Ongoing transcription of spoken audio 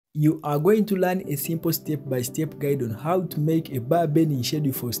You are going to learn a simple step-by-step guide on how to make a bar bending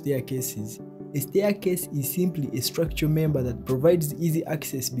schedule for staircases. A staircase is simply a structural member that provides easy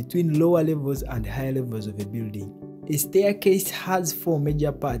access between lower levels and higher levels of a building. A staircase has four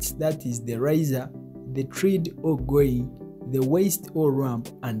major parts, that is the riser, the tread or going, the waist or ramp,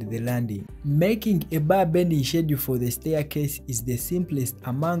 and the landing. Making a bar bending schedule for the staircase is the simplest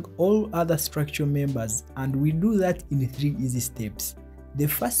among all other structural members, and we do that in 3 easy steps. The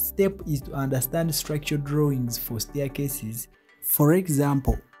first step is to understand structural drawings for staircases. For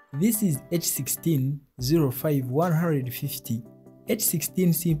example, this is H16-05-150.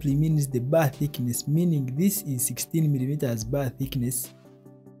 H16 simply means the bar thickness, meaning this is 16 mm bar thickness.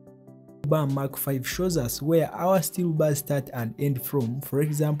 Bar Mark 5 shows us where our steel bars start and end from. For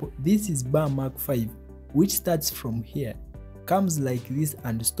example, this is bar Mark 5, which starts from here, comes like this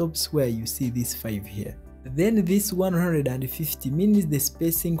and stops where you see this 5 here. Then this 150 means the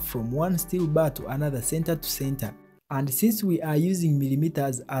spacing from one steel bar to another, center to center. And since we are using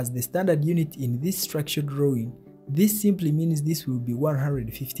millimeters as the standard unit in this structure drawing, this simply means this will be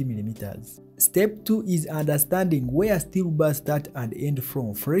 150 millimeters. Step 2 is understanding where steel bars start and end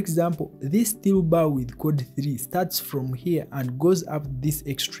from. For example, this steel bar with code 3 starts from here and goes up to this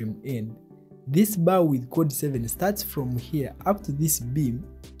extreme end. This bar with code 7 starts from here up to this beam.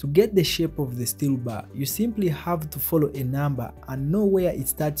 To get the shape of the steel bar, you simply have to follow a number and know where it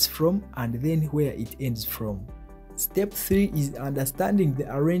starts from and then where it ends from. Step 3 is understanding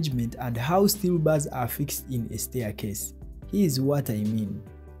the arrangement and how steel bars are fixed in a staircase. Here's what I mean.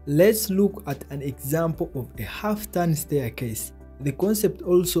 Let's look at an example of a half-turn staircase. The concept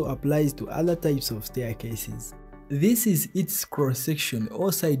also applies to other types of staircases. This is its cross-section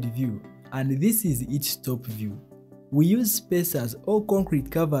or side view, and this is its top view. We use spacers or concrete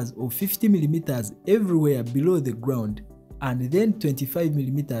covers of 50 mm everywhere below the ground, and then 25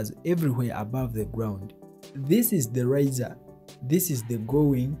 mm everywhere above the ground. This is the riser, this is the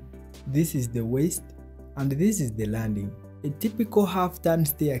going, this is the waist, and this is the landing. A typical half-turn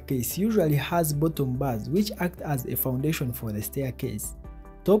staircase usually has bottom bars which act as a foundation for the staircase,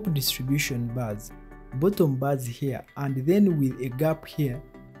 top distribution bars, bottom bars here, and then with a gap here.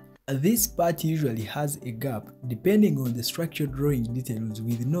 This part usually has a gap depending on the structure drawing details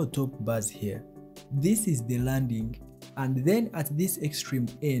with no top bars here. This is the landing, and then at this extreme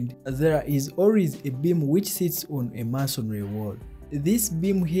end there is always a beam which sits on a masonry wall. This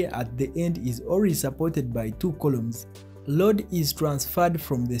beam here at the end is always supported by 2 columns. Load is transferred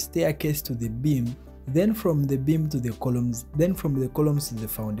from the staircase to the beam, then from the beam to the columns, then from the columns to the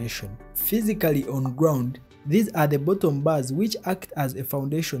foundation. Physically on ground, these are the bottom bars which act as a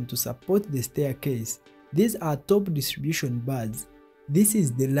foundation to support the staircase. These are top distribution bars. This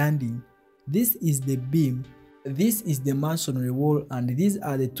is the landing. This is the beam. This is the masonry wall, and these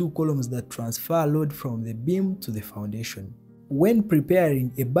are the 2 columns that transfer load from the beam to the foundation. When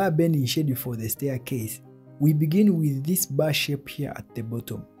preparing a bar bending schedule for the staircase, we begin with this bar shape here at the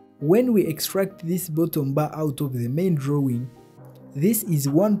bottom. When we extract this bottom bar out of the main drawing, this is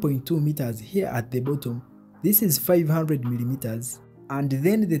 1.2 meters here at the bottom. This is 500 millimeters, and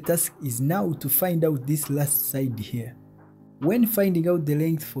then the task is now to find out this last side here. When finding out the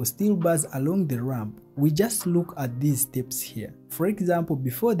length for steel bars along the ramp, we just look at these steps here. For example,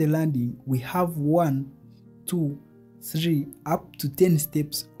 before the landing, we have 1, 2, 3 up to 10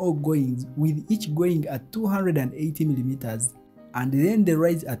 steps or goings, with each going at 280 millimeters and then the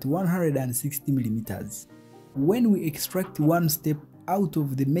rise at 160 millimeters. When we extract one step out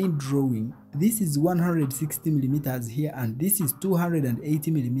of the main drawing, this is 160 millimeters here and this is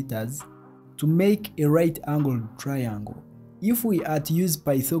 280 millimeters to make a right angled triangle. If we are to use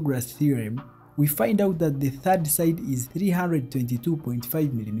Pythagoras theorem, we find out that the third side is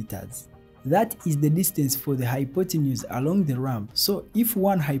 322.5 millimeters. That is the distance for the hypotenuse along the ramp. So if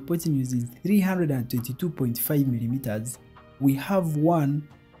one hypotenuse is 322.5 millimeters, we have 1,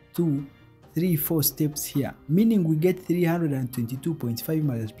 2, 3, 4 steps here, meaning we get 322.5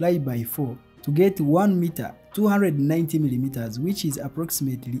 multiplied by 4 to get 1 meter, 290 millimeters, which is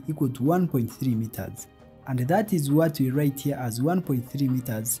approximately equal to 1.3 meters. And that is what we write here as 1.3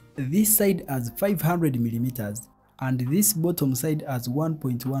 meters, this side as 500 millimeters, and this bottom side as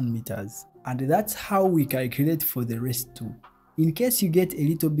 1.1 meters. And that's how we calculate for the rest too. In case you get a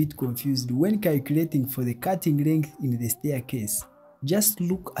little bit confused when calculating for the cutting length in the staircase, just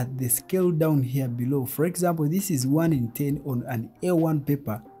look at the scale down here below. For example, this is 1 in 10 on an A1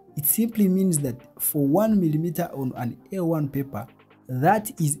 paper. It simply means that for 1 millimeter on an A1 paper,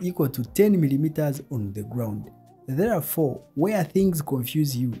 that is equal to 10 millimeters on the ground. Therefore, where things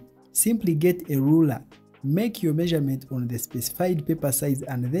confuse you, simply get a ruler Make your measurement on the specified paper size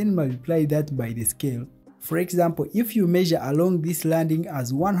and then multiply that by the scale. For example, if you measure along this landing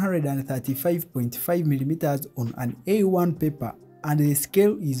as 135.5 mm on an A1 paper and the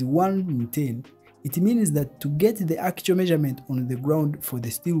scale is 1:10, it means that to get the actual measurement on the ground for the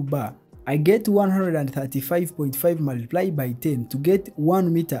steel bar, I get 135.5 multiplied by 10 to get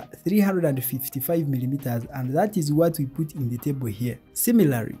 1 meter 355 mm, and that is what we put in the table here.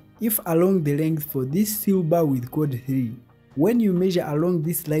 Similarly, if along the length for this steel bar with code 3, when you measure along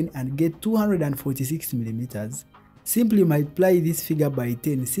this line and get 246 mm, simply multiply this figure by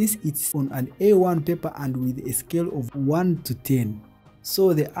 10 since it's on an A1 paper and with a scale of 1 to 10.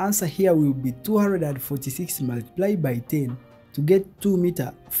 So the answer here will be 246 multiplied by 10 to get 2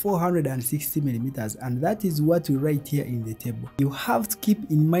 meter 460 mm, and that is what we write here in the table. You have to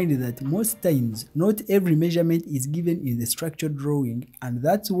keep in mind that most times not every measurement is given in the structured drawing, and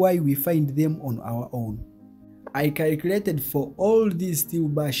that's why we find them on our own. I calculated for all these steel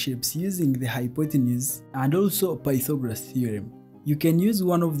bar shapes using the hypotenuse and also Pythagoras theorem. You can use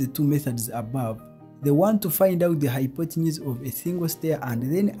one of the two methods above, the one to find out the hypotenuse of a single stair and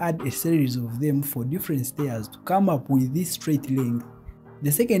then add a series of them for different stairs to come up with this straight length.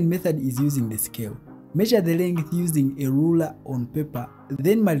 The second method is using the scale. Measure the length using a ruler on paper,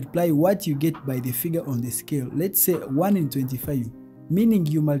 then multiply what you get by the figure on the scale. Let's say 1 in 25, meaning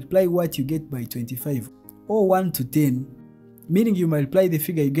you multiply what you get by 25, or 1 to 10, meaning you multiply the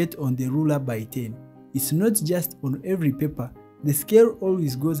figure you get on the ruler by 10. It's not just on every paper. The scale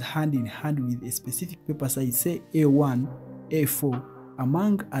always goes hand in hand with a specific paper size, say A1, A4,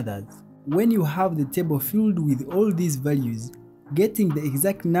 among others. When you have the table filled with all these values, getting the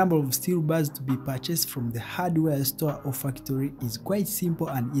exact number of steel bars to be purchased from the hardware store or factory is quite simple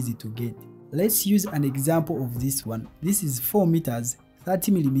and easy to get. Let's use an example of this one. This is 4 meters,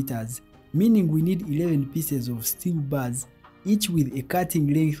 30 millimeters, meaning we need 11 pieces of steel bars, each with a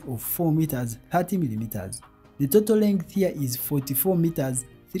cutting length of 4 meters, 30 millimeters. The total length here is 44 meters,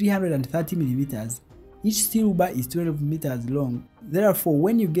 330 millimeters. Each steel bar is 12 meters long. Therefore,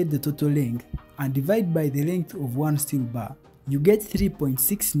 when you get the total length and divide by the length of one steel bar, you get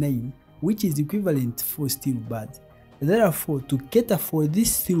 3.69, which is equivalent to 4 steel bars. Therefore, to cater for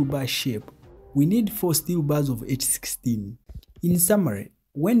this steel bar shape, we need 4 steel bars of H16. In summary,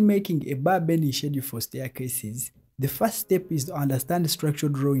 when making a bar bending schedule for staircases, the first step is to understand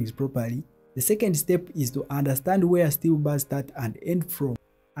structural drawings properly. The second step is to understand where steel bars start and end from.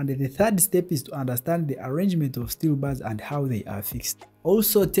 And the third step is to understand the arrangement of steel bars and how they are fixed.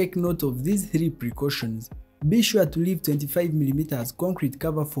 Also take note of these 3 precautions. Be sure to leave 25 mm concrete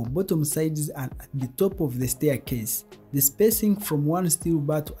cover for bottom sides and at the top of the staircase. The spacing from one steel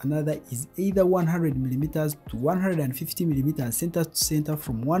bar to another is either 100 mm to 150 mm center to center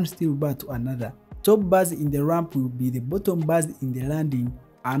from one steel bar to another. Top bars in the ramp will be the bottom bars in the landing,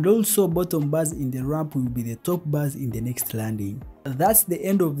 and also bottom bars in the ramp will be the top bars in the next landing. That's the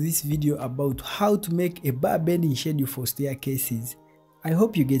end of this video about how to make a bar bending schedule for staircases. I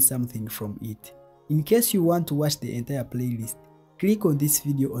hope you get something from it. In case you want to watch the entire playlist, click on this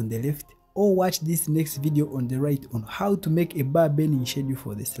video on the left or watch this next video on the right on how to make a bar bending schedule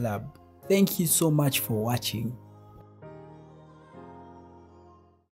for the slab. Thank you so much for watching.